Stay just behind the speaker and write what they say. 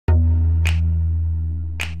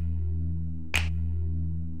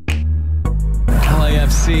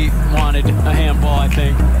FC wanted a handball, I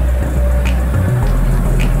think.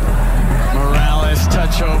 Morales,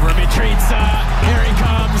 touch over, Mitrita, here he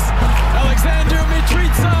comes. Alexandru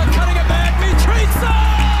MITRITA, cutting it back, Mitrita!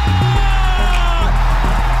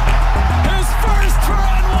 His first for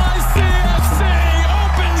NYC FC,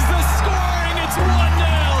 opens the scoring, it's 1-0.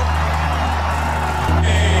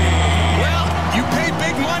 Well, you pay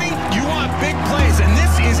big money, you want big plays, and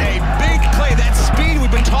this is a big play. That speed,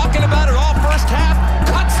 we've been talking about it all first half,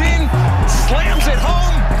 cuts in, slams it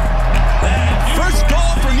home. First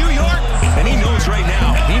goal for New York, and he knows right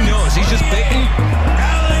now, he's just baiting.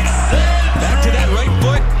 Back to that right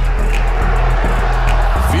foot.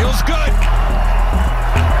 Feels good.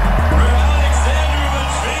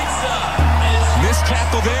 Missed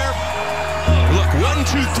tackle there. Look, 1,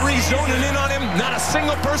 2, 3 zoning in on him. Not a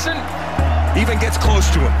single person even gets close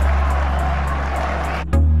to him.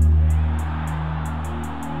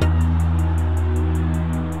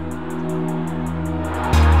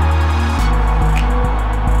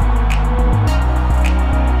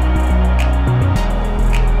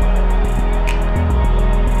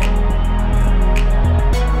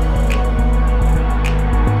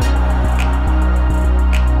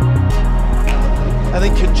 I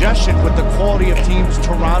think congestion with the quality of teams.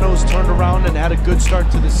 Toronto's turned around and had a good start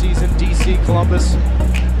to the season. DC, Columbus.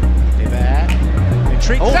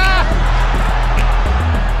 MITRITA!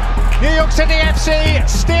 New York City FC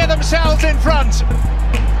steer themselves in front.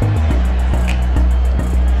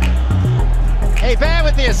 Hebert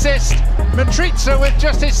with the assist. MITRITA with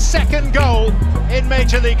just his second goal in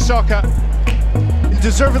Major League Soccer.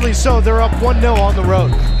 Deservedly so, they're up 1-0 on the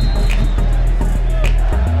road.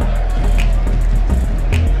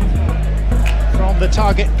 The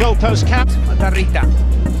target goalpost cap. MITRITA.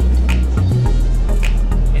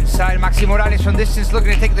 Inside, Maxi Morales from distance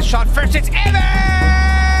looking to take the shot. First it's Ever!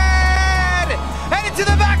 And into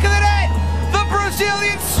the back of the net. The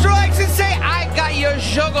Brazilian strikes and say, I got your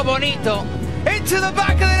jogo bonito. Into the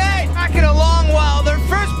back of the net. Back in a long while. Their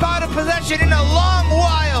first bout of possession in a long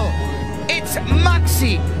while. It's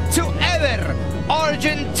Maxi to Ever.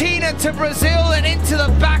 Argentina to Brazil and into the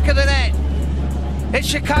back of the net. It's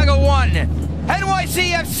Chicago 1.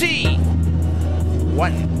 NYC FC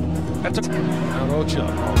 1. That's a Rocha.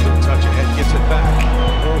 Touch ahead, gets it back.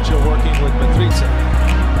 Rocha working with MITRITA.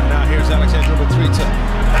 And now here's Alexandru MITRITA.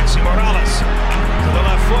 Maxi Morales to the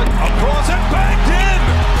left foot. Across it, backed in!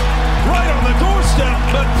 Right on the doorstep.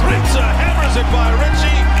 MITRITA hammers it by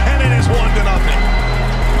Richie, and it is 1-0.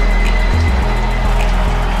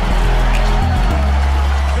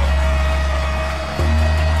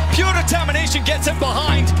 Pure determination gets it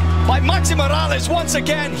behind by Maxi Morales once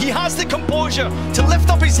again. He has the composure to lift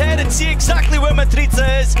up his head and see exactly where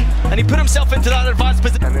MITRITA is, and he put himself into that advanced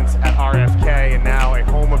position. Attendance at RFK, and now a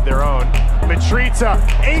home of their own. MITRITA,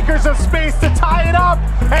 acres of space to tie it up,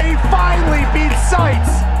 and he finally beats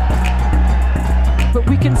Sights. But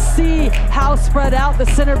we can see how spread out the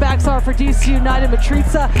center backs are for DC United.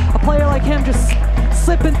 MITRITA, a player like him just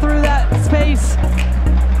slipping through that space.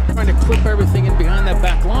 Trying to clip everything in behind that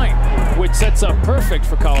back line, which sets up perfect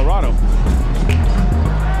for Colorado.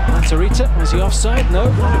 MITRITA, was he offside?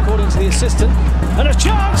 No, according to the assistant. And a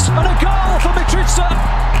chance and a goal for MITRITA.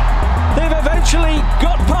 They've eventually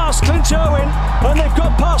got past Clint Owen and they've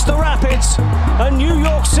got past the Rapids. And New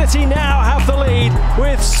York City now have the lead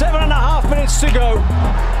with 7.5 minutes to go.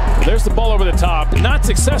 Well, there's the ball over the top. Not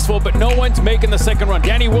successful, but no one's making the second run.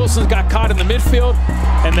 Danny Wilson's got caught in the midfield,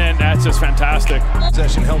 and then that's just fantastic.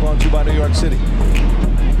 Possession held on to by New York City.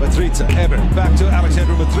 MITRITA, Ever, back to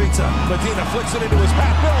Alexandru MITRITA. Medina flicks it into his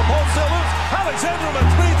path. Bill holds still loose. Alexandru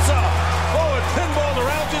MITRITA. Oh, it pinballed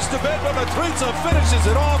around just a bit, but MITRITA finishes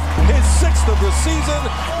it off. His 6th of the season.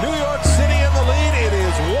 New York City in the lead. It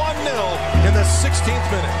is 1-0 in the 16th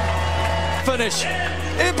minute. Finish.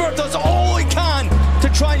 Eber does all he can to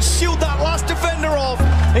try and shield that last defender off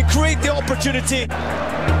and create the opportunity.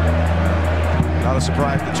 Not a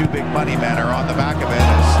surprise, the two big money men are on the back of it.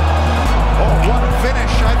 Oh, what a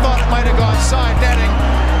finish. I thought it might have gone side netting.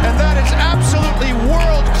 And that is absolutely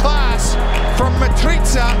world class from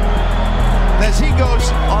MITRITA as he goes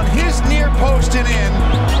on his near post and in.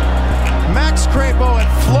 Max Crepeau had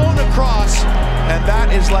flown across, and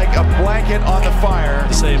that is like a blanket on the fire.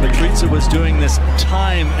 Say MITRITA was doing this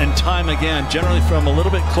time and time again, generally from a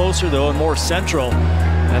little bit closer though and more central.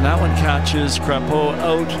 And that one catches Crepeau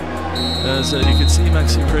out. As you can see,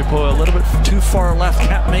 Maxime Crepeau a little bit too far left,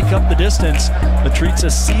 can't make up the distance. MITRITA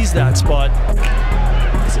sees that spot.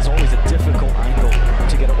 This is always a difficult angle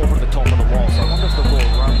to get it over the top of the wall, so I wonder if they'll go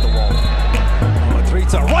around the wall.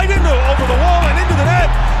 MITRITA right over the wall and into the net,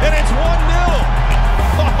 and it's 1-0.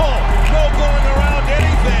 Oh, no going around any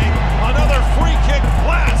Another free kick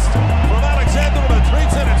blast from Alexandru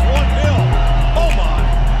MITRITA, and it's 1-0. Oh my!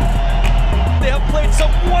 They have played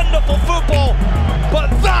some wonderful football,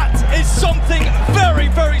 but that is something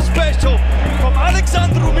very, very special from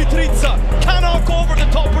Alexandru MITRITA. Cannot go over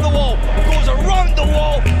the top of the wall, goes around the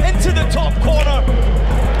wall into the top corner.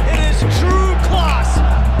 It is true class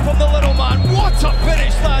from the little man. What a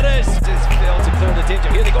finish that is! Failed to clear the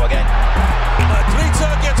danger. Here they go again.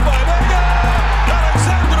 MITRITA gets by Vega.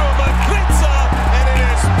 Alexandru MITRITA, and it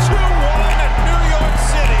is 2-1 in New York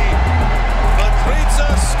City. MITRITA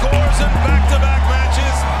scores in back-to-back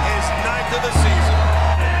matches, his 9th of the season.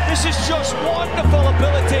 This is just wonderful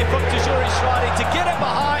ability from Tajuri Shradi to get it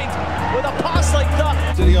behind with a pass like that.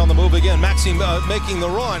 City on the move again. Maxime making the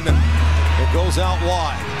run. It goes out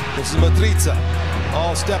wide. This is MITRITA.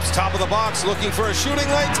 All steps top of the box, looking for a shooting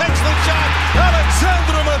lane. Takes the shot.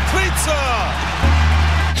 Alexandru MITRITA.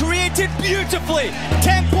 Created beautifully.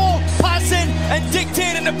 Tempo, passing, and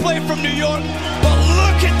dictating the play from New York. But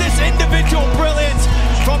look at this individual brilliance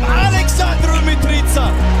from Alexandru MITRITA.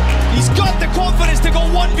 He's got the confidence to go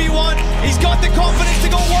 1v1. He's got the confidence to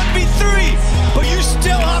go 1v3. But you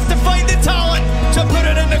still have to find the talent to put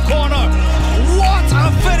it in the corner. What a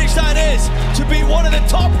finish that is to be one of the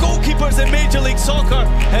top goalkeepers in Major League Soccer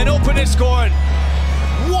and opening scoring.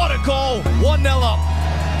 What a goal. 1-0 up.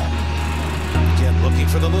 Again, looking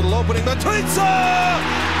for the little opening. MITRITA!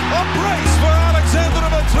 A brace for Alexandru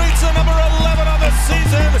MITRITA, number 11 on the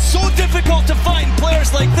season. So difficult to find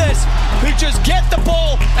players like this who just get the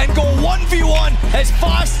ball and go 1v1 as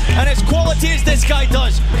fast and as quality as this guy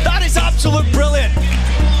does. That is absolute brilliant.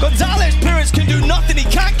 Gonzalez Pires can do nothing. He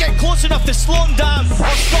can't get close enough to slow him down or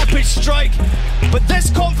stop his strike. But this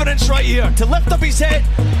confidence right here, to lift up his head,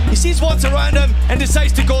 he sees what's around him and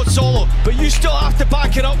decides to go solo. But you still have to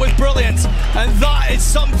back it up with brilliance. And that is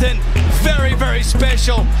something very, very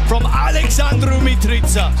special from Alexandru MITRITA.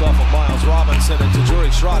 It's off of Miles Robinson and Tajuri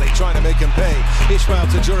Shradi trying to make him pay. Ismail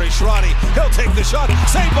Tajuri Shradi, he'll take the shot.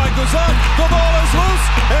 Saved by Guzan. The ball is loose,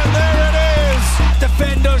 and there it is.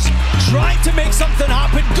 Defenders trying to make something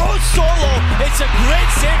happen. Goes solo. It's a great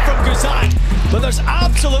save from Guzan. But there's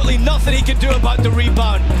absolutely nothing he can do about the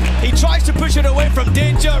rebound. He tries to push it away from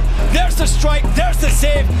danger. There's the strike, there's the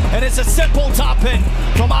save, and it's a simple tap in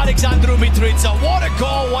from Alexandru MITRITA. What a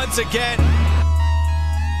goal once again.